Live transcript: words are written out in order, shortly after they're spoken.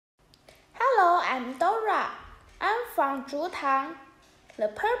I'm Dora. I'm from竹塘, the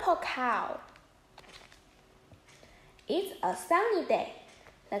purple cow. It's a sunny day.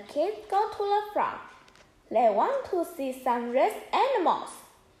 The kids go to the farm. They want to see some race animals.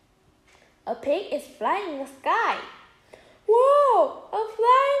 A pig is flying in the sky. Whoa, a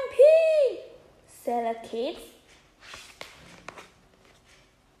flying pig, said the kids.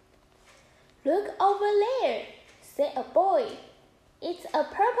 Look over there, said a boy. It's a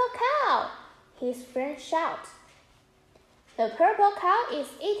purple cow, his friend shouted. The purple cow is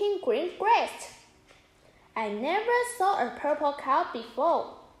eating green grass. I never saw a purple cow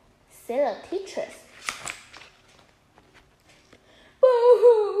before, said the teachers.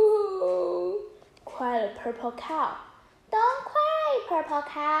 Boo-hoo, cried the purple cow. Don't cry, purple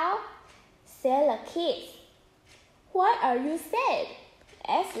cow, said the kids. Why are you sad?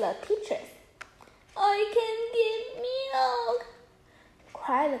 Asked the teachers. I can't get milk,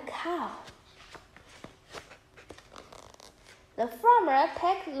 cried the cow. The farmer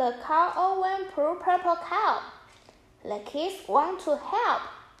takes the cow over and poor purple cow. The kids want to help.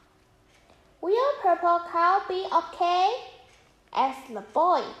 Will purple cow be okay? Asked the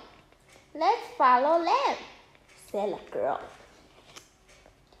boy. Let's follow them, said the girl.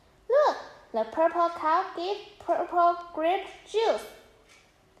 Look, the purple cow gives purple grape juice,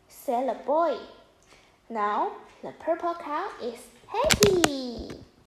 said the boy. Now the purple cow is happy.